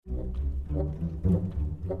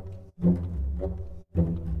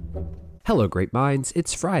Hello, Great Minds.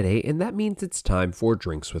 It's Friday, and that means it's time for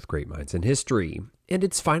Drinks with Great Minds in History. And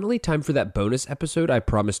it's finally time for that bonus episode I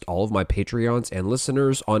promised all of my Patreons and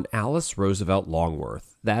listeners on Alice Roosevelt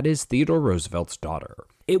Longworth. That is Theodore Roosevelt's daughter.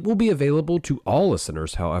 It will be available to all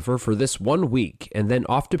listeners, however, for this 1 week, and then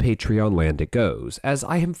off to Patreon land it goes, as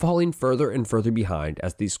I am falling further and further behind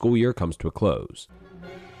as the school year comes to a close.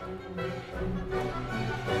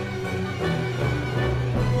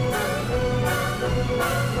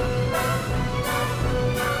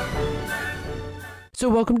 So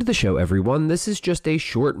welcome to the show, everyone. This is just a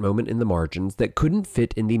short moment in the margins that couldn't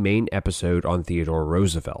fit in the main episode on Theodore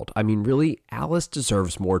Roosevelt. I mean, really, Alice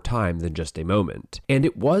deserves more time than just a moment. And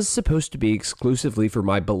it was supposed to be exclusively for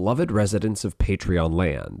my beloved residents of Patreon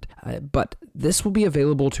land. But this will be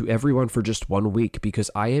available to everyone for just 1 week because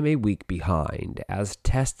I am a week behind. As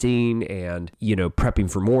testing and, prepping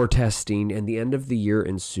for more testing and the end of the year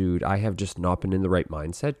ensued, I have just not been in the right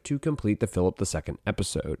mindset to complete the Philip II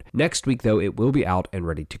episode. Next week, though, it will be out and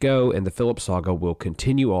ready to go, and the Philip saga will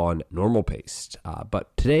continue on normal paced.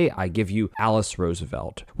 But today I give you Alice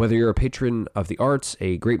Roosevelt. Whether you're a patron of the arts,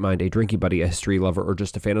 a great mind, a drinking buddy, a history lover, or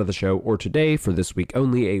just a fan of the show, or today, for this week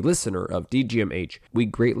only, a listener of DGMH, we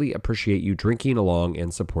greatly appreciate you drinking along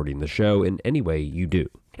and supporting the show in any way you do.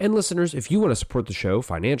 And listeners, if you want to support the show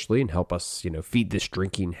financially and help us, feed this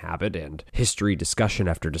drinking habit and history discussion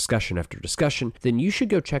after discussion after discussion, then you should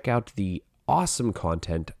go check out the awesome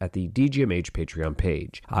content at the DGMH Patreon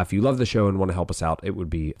page. If you love the show and want to help us out, it would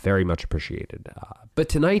be very much appreciated. But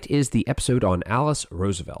tonight is the episode on Alice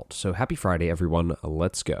Roosevelt. So happy Friday, everyone.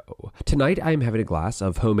 Let's go. Tonight, I am having a glass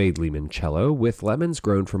of homemade limoncello with lemons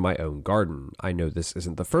grown from my own garden. I know this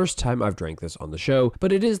isn't the first time I've drank this on the show,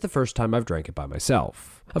 but it is the first time I've drank it by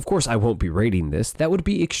myself. Of course, I won't be rating this. That would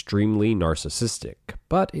be extremely narcissistic,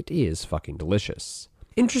 but it is fucking delicious.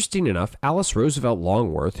 Interesting enough, Alice Roosevelt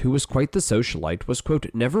Longworth, who was quite the socialite, was, quote,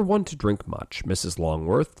 never one to drink much. Mrs.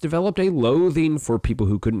 Longworth developed a loathing for people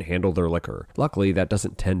who couldn't handle their liquor. Luckily, that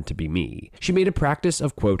doesn't tend to be me. She made a practice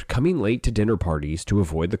of, quote, coming late to dinner parties to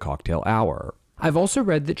avoid the cocktail hour. I've also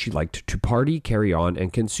read that she liked to party, carry on,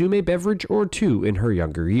 and consume a beverage or two in her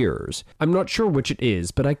younger years. I'm not sure which it is,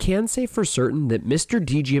 but I can say for certain that Mr.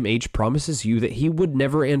 DGMH promises you that he would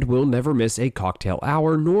never and will never miss a cocktail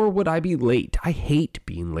hour, nor would I be late. I hate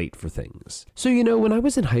being late for things. So, when I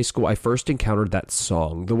was in high school, I first encountered that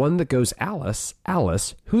song, the one that goes, Alice,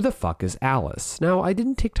 Alice, who the fuck is Alice? Now, I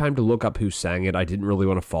didn't take time to look up who sang it. I didn't really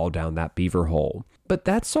want to fall down that beaver hole. But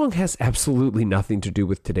that song has absolutely nothing to do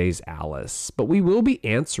with today's Alice. But we will be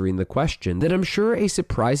answering the question that I'm sure a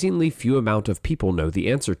surprisingly few amount of people know the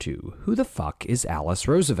answer to. Who the fuck is Alice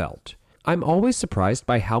Roosevelt? I'm always surprised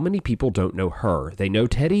by how many people don't know her. They know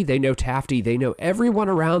Teddy, they know Taftey, they know everyone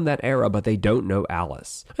around that era, but they don't know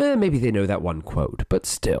Alice. Maybe they know that one quote, but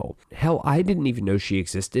still. Hell, I didn't even know she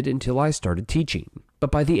existed until I started teaching.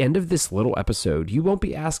 But by the end of this little episode, you won't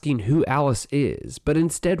be asking who Alice is, but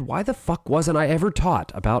instead, why the fuck wasn't I ever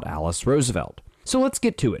taught about Alice Roosevelt? So let's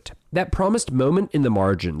get to it. That promised moment in the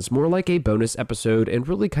margins, more like a bonus episode and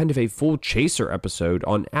really kind of a full chaser episode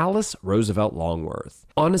on Alice Roosevelt Longworth.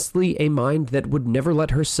 Honestly, a mind that would never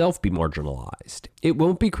let herself be marginalized. It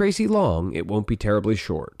won't be crazy long, it won't be terribly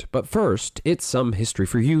short. But first, it's some history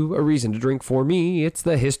for you, a reason to drink for me. It's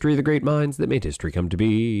the history of the great minds that made history come to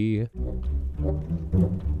be.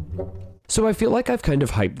 So I feel like I've kind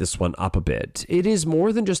of hyped this one up a bit. It is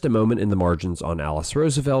more than just a moment in the margins on Alice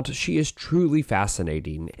Roosevelt. She is truly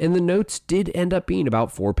fascinating, and the notes did end up being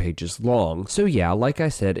about 4 pages long. So yeah, like I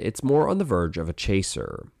said, it's more on the verge of a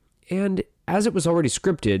chaser. And as it was already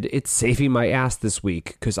scripted, it's saving my ass this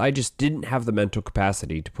week because I just didn't have the mental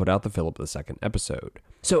capacity to put out the Philip II episode.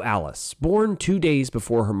 So Alice, born 2 days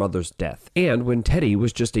before her mother's death, and when Teddy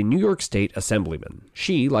was just a New York State assemblyman.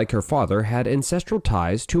 She, like her father, had ancestral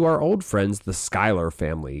ties to our old friends the Schuyler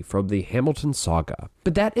family from the Hamilton saga.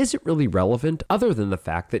 But that isn't really relevant other than the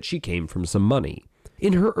fact that she came from some money.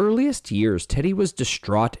 In her earliest years, Teddy was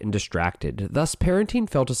distraught and distracted, thus parenting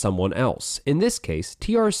fell to someone else, in this case,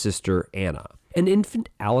 TR's sister, Anna. An infant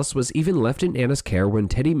Alice was even left in Anna's care when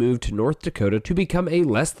Teddy moved to North Dakota to become a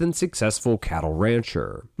less than successful cattle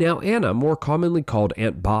rancher. Now, Anna, more commonly called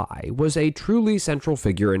Aunt Bai, was a truly central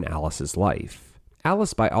figure in Alice's life.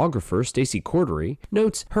 Alice biographer Stacy Cordery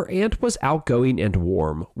notes her aunt was outgoing and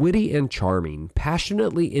warm, witty and charming,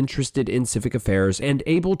 passionately interested in civic affairs, and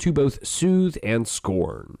able to both soothe and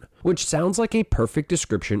scorn. which sounds like a perfect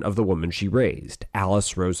description of the woman she raised,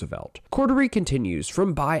 Alice Roosevelt. Cordery continues,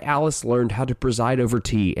 "From Bye, Alice learned how to preside over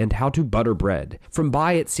tea and how to butter bread. From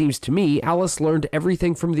Bye, it seems to me, Alice learned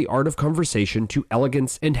everything from the art of conversation to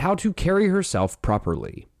elegance and how to carry herself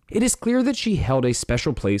properly." It is clear that she held a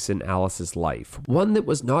special place in Alice's life, one that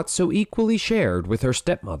was not so equally shared with her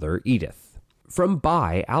stepmother, Edith. From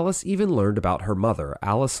Bye, Alice even learned about her mother,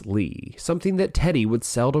 Alice Lee, something that Teddy would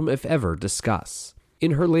seldom, if ever, discuss.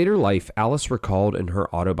 In her later life, Alice recalled in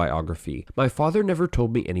her autobiography, "My father never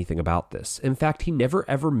told me anything about this. In fact, he never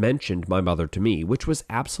ever mentioned my mother to me, which was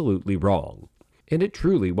absolutely wrong." And it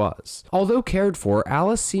truly was. Although cared for,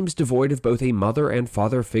 Alice seems devoid of both a mother and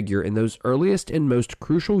father figure in those earliest and most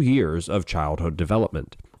crucial years of childhood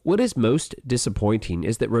development. What is most disappointing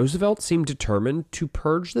is that Roosevelt seemed determined to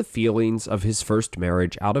purge the feelings of his first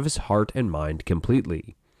marriage out of his heart and mind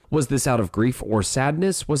completely. Was this out of grief or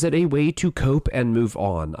sadness? Was it a way to cope and move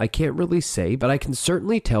on? I can't really say, but I can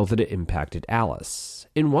certainly tell that it impacted Alice.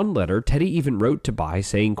 In one letter, Teddy even wrote to Bye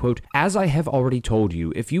saying, quote, "As I have already told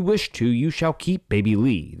you, if you wish to, you shall keep baby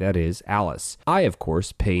Lee," that is, Alice. I, of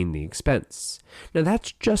course, paying the expense. Now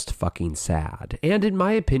that's just fucking sad, and in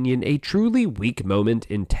my opinion, a truly weak moment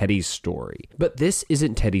in Teddy's story. But this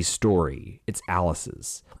isn't Teddy's story, it's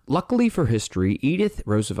Alice's. Luckily for history, Edith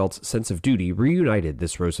Roosevelt's sense of duty reunited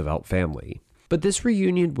this Roosevelt family. But this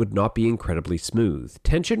reunion would not be incredibly smooth.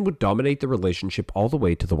 Tension would dominate the relationship all the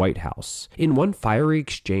way to the White House. In one fiery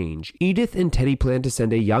exchange, Edith and Teddy planned to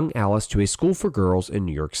send a young Alice to a school for girls in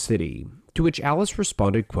New York City. To which Alice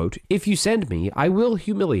responded, quote, "If you send me, I will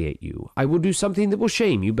humiliate you. I will do something that will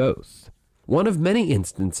shame you both." One of many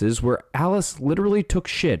instances where Alice literally took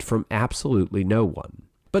shit from absolutely no one.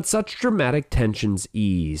 But such dramatic tensions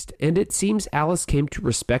eased, and it seems Alice came to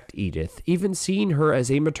respect Edith, even seeing her as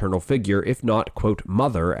a maternal figure, if not, quote,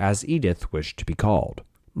 mother, as Edith wished to be called.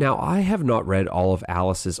 Now, I have not read all of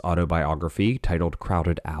Alice's autobiography, titled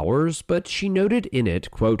Crowded Hours, but she noted in it,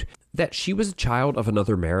 quote, that she was a child of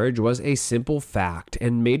another marriage was a simple fact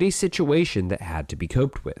and made a situation that had to be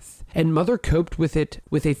coped with. And Mother coped with it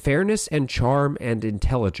with a fairness and charm and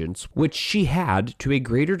intelligence which she had to a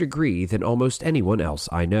greater degree than almost anyone else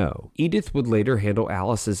I know. Edith would later handle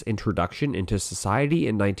Alice's introduction into society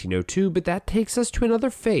in 1902, but that takes us to another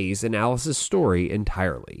phase in Alice's story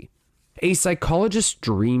entirely. A psychologist's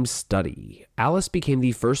dream study, Alice became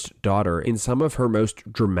the first daughter in some of her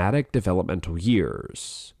most dramatic developmental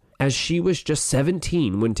years, as she was just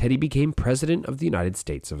 17 when Teddy became President of the United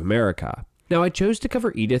States of America. Now, I chose to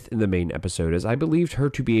cover Edith in the main episode as I believed her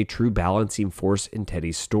to be a true balancing force in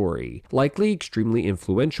Teddy's story, likely extremely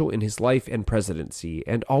influential in his life and presidency,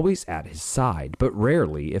 and always at his side, but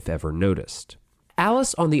rarely, if ever, noticed.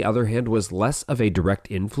 Alice, on the other hand, was less of a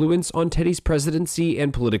direct influence on Teddy's presidency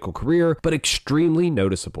and political career, but extremely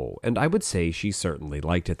noticeable, and I would say she certainly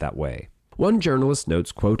liked it that way. One journalist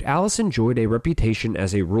notes, quote, Alice enjoyed a reputation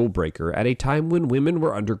as a rule breaker at a time when women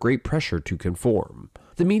were under great pressure to conform.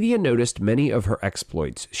 The media noticed many of her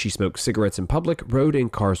exploits. She smoked cigarettes in public, rode in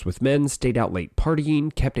cars with men, stayed out late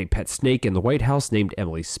partying, kept a pet snake in the White House named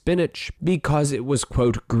Emily Spinach because it was,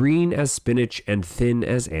 quote, green as spinach and thin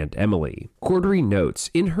as Aunt Emily. Cordery notes,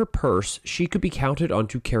 in her purse, she could be counted on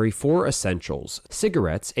to carry 4 essentials: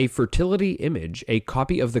 cigarettes, a fertility image, a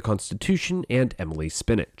copy of the Constitution, and Emily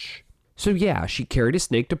Spinach. So yeah, she carried a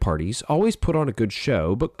snake to parties, always put on a good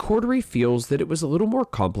show, but Cordery feels that it was a little more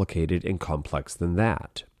complicated and complex than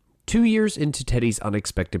that. 2 years into Teddy's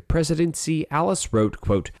unexpected presidency, Alice wrote,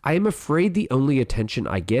 quote, I am afraid the only attention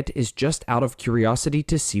I get is just out of curiosity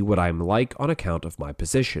to see what I am like on account of my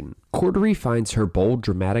position. Cordery finds her bold,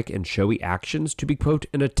 dramatic, and showy actions to be, quote,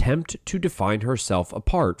 an attempt to define herself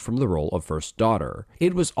apart from the role of first daughter.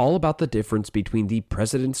 It was all about the difference between the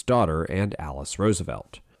president's daughter and Alice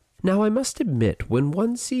Roosevelt. Now, I must admit, when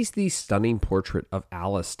one sees the stunning portrait of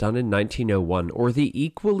Alice done in 1901 or the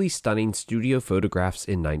equally stunning studio photographs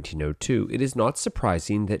in 1902, it is not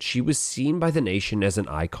surprising that she was seen by the nation as an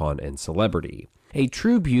icon and celebrity. A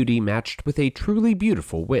true beauty matched with a truly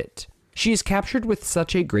beautiful wit. She is captured with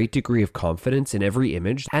such a great degree of confidence in every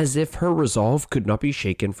image as if her resolve could not be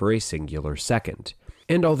shaken for a singular second.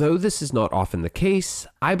 And although this is not often the case,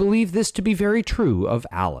 I believe this to be very true of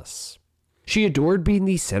Alice. She adored being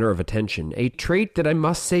the center of attention, a trait that I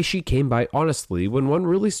must say she came by honestly when one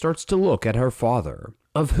really starts to look at her father,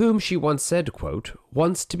 of whom she once said, quote,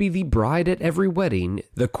 wants to be the bride at every wedding,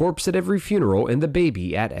 the corpse at every funeral, and the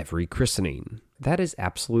baby at every christening. That is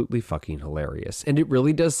absolutely fucking hilarious, and it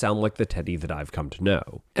really does sound like the Teddy that I've come to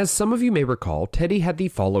know. As some of you may recall, Teddy had the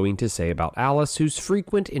following to say about Alice, whose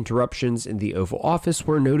frequent interruptions in the Oval Office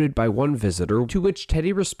were noted by one visitor, to which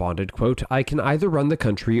Teddy responded, quote, "I can either run the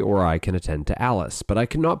country or I can attend to Alice, but I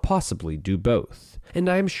cannot possibly do both." And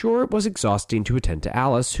I am sure it was exhausting to attend to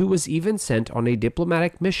Alice, who was even sent on a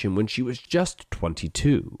diplomatic mission when she was just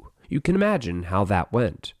 22. You can imagine how that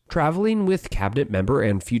went. Traveling with cabinet member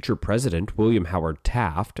and future president William Howard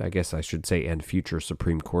Taft, I guess I should say and future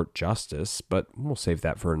Supreme Court Justice, but we'll save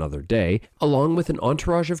that for another day, along with an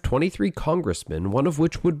entourage of 23 congressmen, one of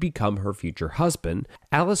which would become her future husband,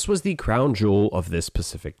 Alice was the crown jewel of this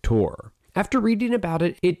Pacific tour. After reading about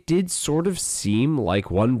it, it did sort of seem like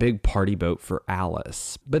one big party boat for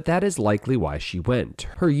Alice, but that is likely why she went.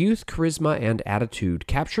 Her youth, charisma, and attitude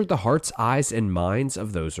captured the hearts, eyes, and minds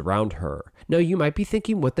of those around her. Now, you might be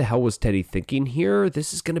thinking, what the hell was Teddy thinking here?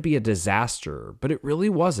 This is going to be a disaster, but it really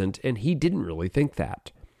wasn't, and he didn't really think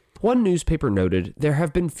that. One newspaper noted, there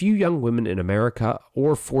have been few young women in America,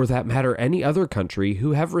 or for that matter any other country,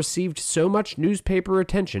 who have received so much newspaper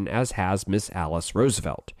attention as has Miss Alice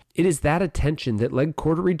Roosevelt. It is that attention that led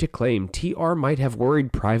Cordery to claim TR might have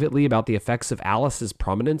worried privately about the effects of Alice's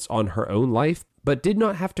prominence on her own life, but did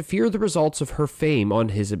not have to fear the results of her fame on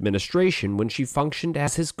his administration when she functioned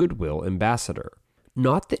as his goodwill ambassador.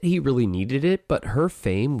 Not that he really needed it, but her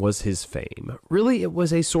fame was his fame. Really, it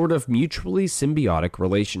was a sort of mutually symbiotic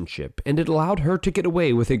relationship, and it allowed her to get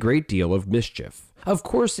away with a great deal of mischief. Of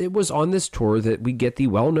course, it was on this tour that we get the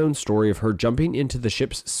well-known story of her jumping into the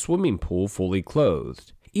ship's swimming pool fully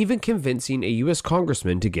clothed, even convincing a U.S.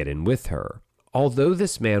 congressman to get in with her. Although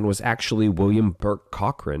this man was actually William Burke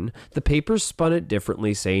Cochran, the papers spun it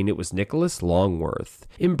differently, saying it was Nicholas Longworth,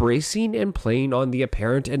 embracing and playing on the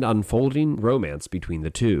apparent and unfolding romance between the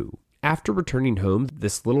two. After returning home,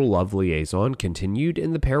 this little love liaison continued,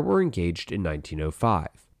 and the pair were engaged in 1905.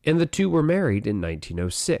 And the two were married in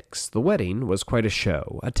 1906. The wedding was quite a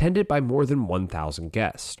show, attended by more than 1,000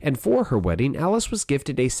 guests. And for her wedding, Alice was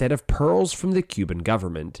gifted a set of pearls from the Cuban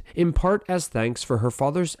government, in part as thanks for her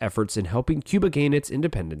father's efforts in helping Cuba gain its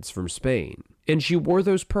independence from Spain. And she wore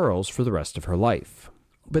those pearls for the rest of her life.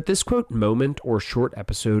 But this quote moment or short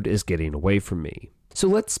episode is getting away from me. So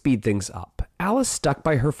let's speed things up. Alice stuck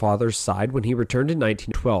by her father's side when he returned in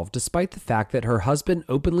 1912, despite the fact that her husband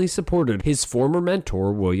openly supported his former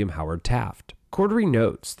mentor, William Howard Taft. Cordery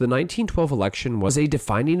notes, the 1912 election was a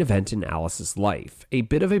defining event in Alice's life, a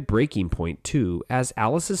bit of a breaking point too, as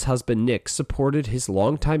Alice's husband Nick supported his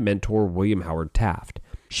longtime mentor, William Howard Taft.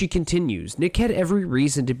 She continues, Nick had every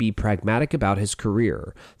reason to be pragmatic about his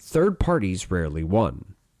career. Third parties rarely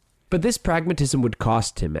won. But this pragmatism would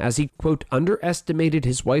cost him, as he, quote, underestimated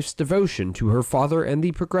his wife's devotion to her father and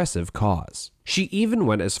the progressive cause. She even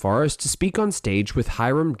went as far as to speak on stage with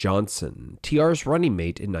Hiram Johnson, TR's running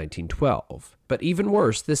mate in 1912. But even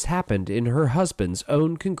worse, this happened in her husband's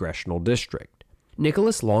own congressional district.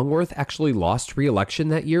 Nicholas Longworth actually lost re-election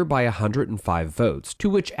that year by 105 votes, to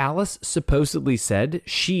which Alice supposedly said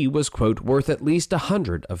she was, quote, worth at least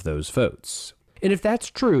 100 of those votes. And if that's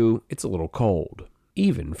true, it's a little cold.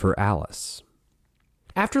 Even for Alice.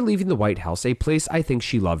 After leaving the White House, a place I think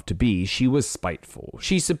she loved to be, she was spiteful.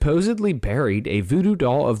 She supposedly buried a voodoo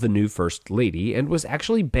doll of the new First Lady and was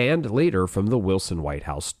actually banned later from the Wilson White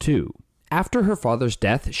House too. After her father's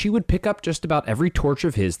death, she would pick up just about every torch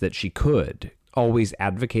of his that she could, always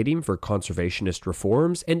advocating for conservationist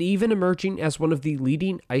reforms and even emerging as one of the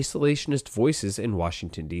leading isolationist voices in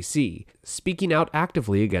Washington, D.C., speaking out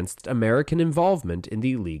actively against American involvement in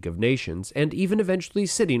the League of Nations, and even eventually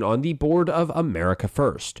sitting on the board of America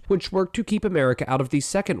First, which worked to keep America out of the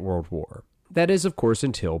Second World War. That is, of course,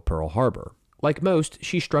 until Pearl Harbor. Like most,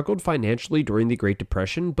 she struggled financially during the Great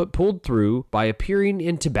Depression, but pulled through by appearing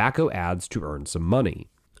in tobacco ads to earn some money.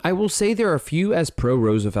 I will say there are few as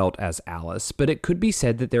pro-Roosevelt as Alice, but it could be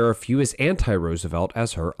said that there are few as anti-Roosevelt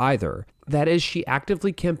as her either. That is, she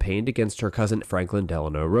actively campaigned against her cousin Franklin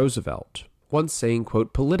Delano Roosevelt, once saying,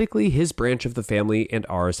 quote, politically, his branch of the family and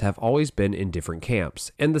ours have always been in different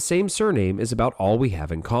camps, and the same surname is about all we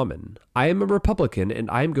have in common. I am a Republican, and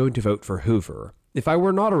I am going to vote for Hoover. If I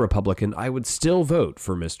were not a Republican, I would still vote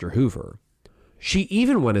for Mr. Hoover. She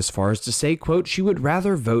even went as far as to say, quote, she would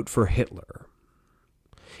rather vote for Hitler.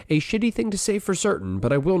 A shitty thing to say for certain,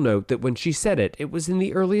 but I will note that when she said it, it was in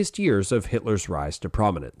the earliest years of Hitler's rise to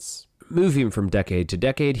prominence. Moving from decade to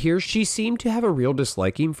decade here, she seemed to have a real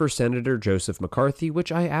disliking for Senator Joseph McCarthy,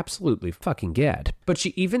 which I absolutely fucking get. But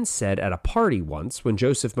she even said at a party once, when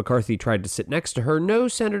Joseph McCarthy tried to sit next to her, no,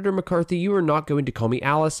 Senator McCarthy, you are not going to call me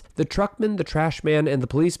Alice. The truckman, the trash man, and the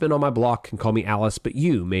policeman on my block can call me Alice, but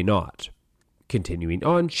you may not. Continuing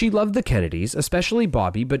on, she loved the Kennedys, especially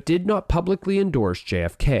Bobby, but did not publicly endorse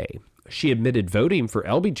JFK. She admitted voting for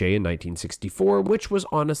LBJ in 1964, which was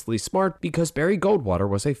honestly smart because Barry Goldwater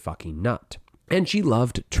was a fucking nut. And she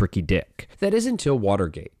loved Tricky Dick. That is until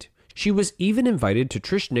Watergate. She was even invited to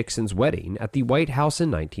Trish Nixon's wedding at the White House in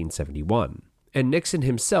 1971. And Nixon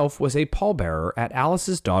himself was a pallbearer at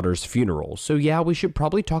Alice's daughter's funeral, so yeah, we should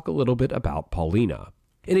probably talk a little bit about Paulina.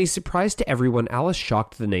 In a surprise to everyone, Alice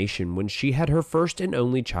shocked the nation when she had her first and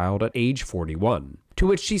only child at age 41, to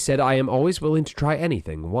which she said, "I am always willing to try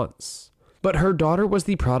anything once." But her daughter was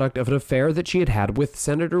the product of an affair that she had had with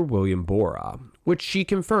Senator William Borah, which she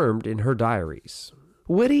confirmed in her diaries.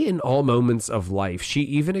 Witty in all moments of life, she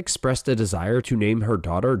even expressed a desire to name her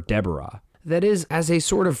daughter Deborah. That is, as a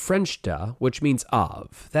sort of French de, which means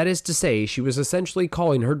of. That is to say, she was essentially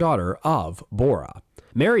calling her daughter of Borah.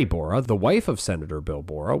 Mary Borah, the wife of Senator Bill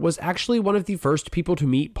Borah, was actually one of the first people to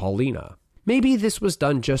meet Paulina. Maybe this was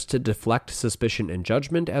done just to deflect suspicion and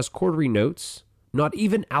judgment, as Cordery notes. Not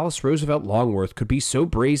even Alice Roosevelt Longworth could be so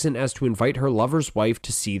brazen as to invite her lover's wife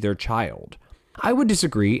to see their child. I would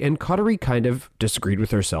disagree, and Cordery kind of disagreed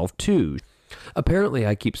with herself too. Apparently,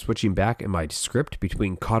 I keep switching back in my script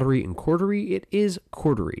between Cordery and Cordery. It is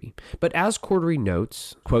Cordery. But as Cordery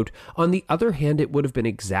notes, quote, "On the other hand, it would have been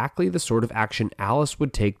exactly the sort of action Alice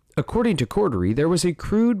would take." According to Cordery, there was a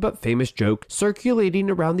crude but famous joke circulating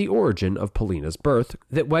around the origin of Paulina's birth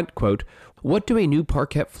that went, quote, "What do a new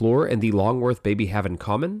parquet floor and the Longworth baby have in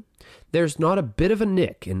common? There's not a bit of a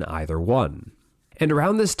nick in either one." And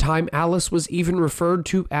around this time, Alice was even referred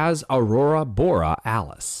to as Aurora Borah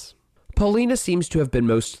Alice. Paulina seems to have been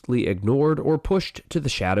mostly ignored or pushed to the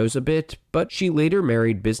shadows a bit, but she later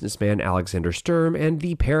married businessman Alexander Sturm, and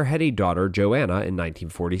the pair had a daughter, Joanna, in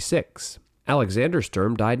 1946. Alexander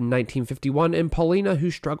Sturm died in 1951, and Paulina,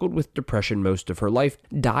 who struggled with depression most of her life,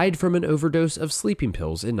 died from an overdose of sleeping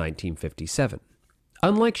pills in 1957.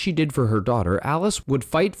 Unlike she did for her daughter, Alice would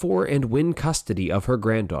fight for and win custody of her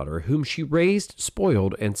granddaughter, whom she raised,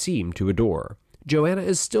 spoiled, and seemed to adore. Joanna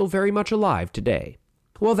is still very much alive today.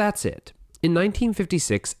 Well, that's it. In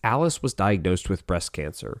 1956, Alice was diagnosed with breast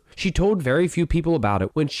cancer. She told very few people about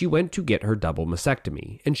it when she went to get her double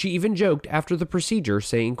mastectomy, and she even joked after the procedure,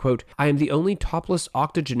 saying, quote, "I am the only topless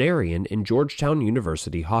octogenarian in Georgetown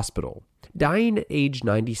University Hospital." Dying at age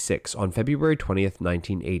 96 on February 20th,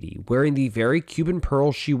 1980, wearing the very Cuban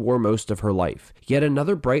pearl she wore most of her life, yet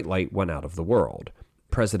another bright light went out of the world.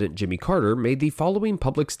 President Jimmy Carter made the following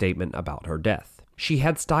public statement about her death. "She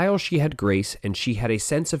had style, she had grace, and she had a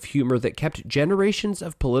sense of humor that kept generations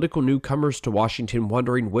of political newcomers to Washington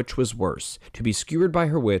wondering which was worse, to be skewered by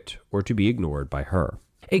her wit or to be ignored by her."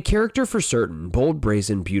 A character for certain, bold,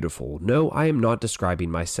 brazen, beautiful. No, I am not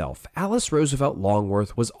describing myself. Alice Roosevelt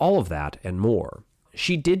Longworth was all of that and more.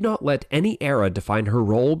 She did not let any era define her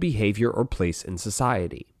role, behavior, or place in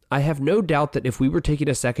society. I have no doubt that if we were taking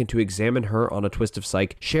a second to examine her on a twist of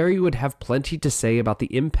psych, Sherry would have plenty to say about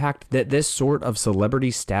the impact that this sort of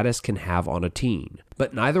celebrity status can have on a teen.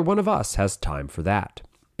 But neither one of us has time for that.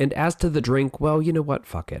 And as to the drink, well, you know what,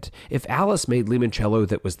 fuck it. If Alice made limoncello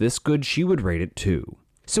that was this good, she would rate it too.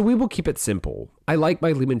 So we will keep it simple. I like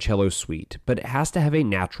my limoncello sweet, but it has to have a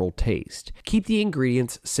natural taste. Keep the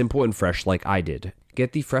ingredients simple and fresh like I did.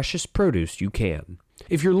 Get the freshest produce you can.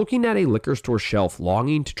 If you're looking at a liquor store shelf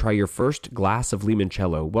longing to try your first glass of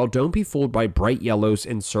limoncello, well, don't be fooled by bright yellows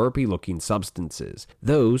and syrupy-looking substances.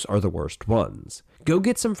 Those are the worst ones. Go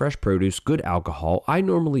get some fresh produce, good alcohol, I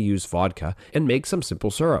normally use vodka, and make some simple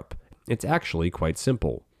syrup. It's actually quite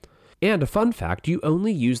simple. And a fun fact, you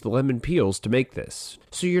only use the lemon peels to make this,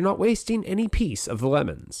 so you're not wasting any piece of the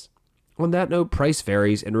lemons. On that note, price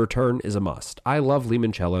varies and return is a must. I love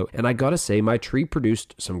limoncello, and I gotta say my tree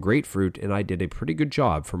produced some great fruit and I did a pretty good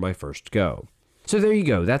job for my first go. So there you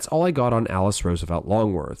go, that's all I got on Alice Roosevelt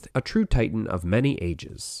Longworth, a true titan of many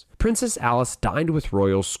ages. Princess Alice dined with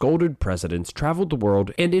royals, scolded presidents, traveled the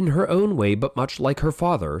world, and in her own way, but much like her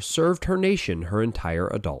father, served her nation her entire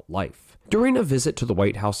adult life. During a visit to the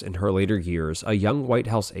White House in her later years, a young White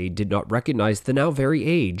House aide did not recognize the now very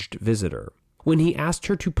aged visitor. When he asked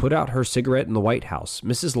her to put out her cigarette in the White House,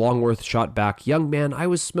 Mrs. Longworth shot back, "Young man, I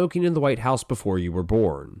was smoking in the White House before you were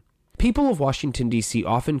born." People of Washington, D.C.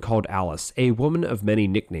 often called Alice, a woman of many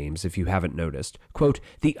nicknames if you haven't noticed, quote,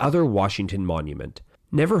 "the other Washington monument."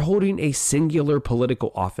 Never holding a singular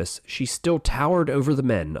political office, she still towered over the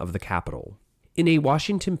men of the Capitol. In a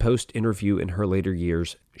Washington Post interview in her later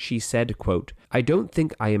years, she said, quote, "I don't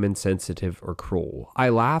think I am insensitive or cruel. I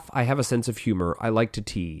laugh, I have a sense of humor, I like to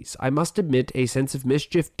tease. I must admit a sense of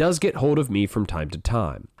mischief does get hold of me from time to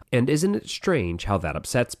time. And isn't it strange how that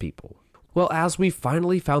upsets people? Well, as we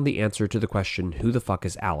finally found the answer to the question, who the fuck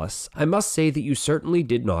is Alice, I must say that you certainly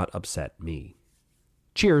did not upset me.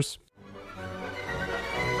 Cheers.